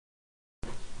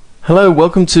Hello,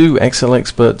 welcome to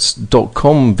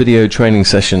excelexperts.com video training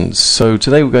sessions. So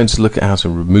today we're going to look at how to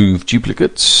remove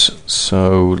duplicates.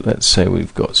 So let's say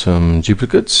we've got some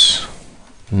duplicates,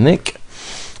 Nick,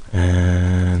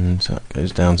 and that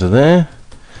goes down to there,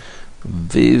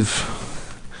 Viv,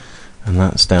 and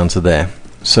that's down to there.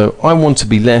 So I want to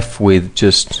be left with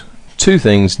just two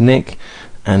things, Nick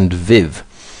and Viv.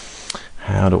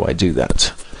 How do I do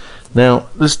that? Now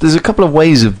there's a couple of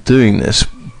ways of doing this,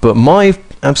 but my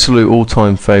absolute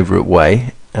all-time favorite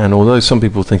way, and although some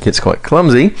people think it's quite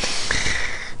clumsy,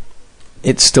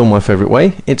 it's still my favorite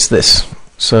way. It's this.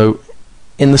 So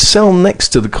in the cell next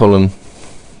to the column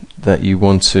that you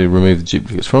want to remove the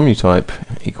duplicates from, you type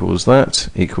equals that,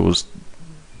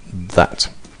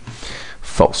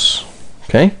 false.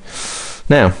 Okay,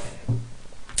 now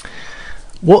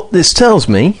what this tells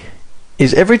me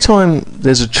is every time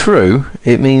there's a true,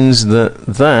 it means that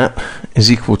that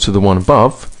is equal to the one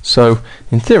above. So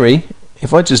in theory,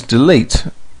 if I just delete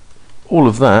all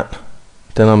of that,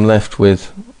 then I'm left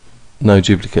with no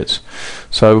duplicates.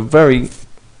 So very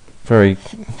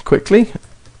quickly,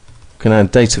 can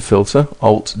add data filter,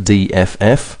 Alt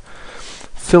DFF,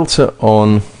 filter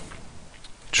on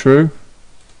true,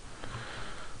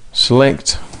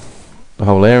 select the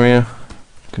whole area,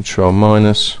 Control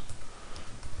minus,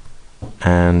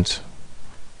 and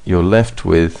you're left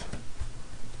with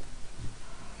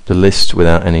the list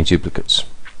without any duplicates.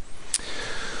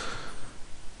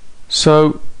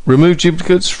 So remove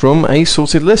duplicates from a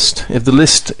sorted list. If the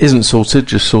list isn't sorted,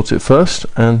 just sort it first,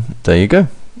 and there you go.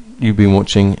 You've been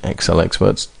watching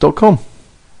excelexperts.com.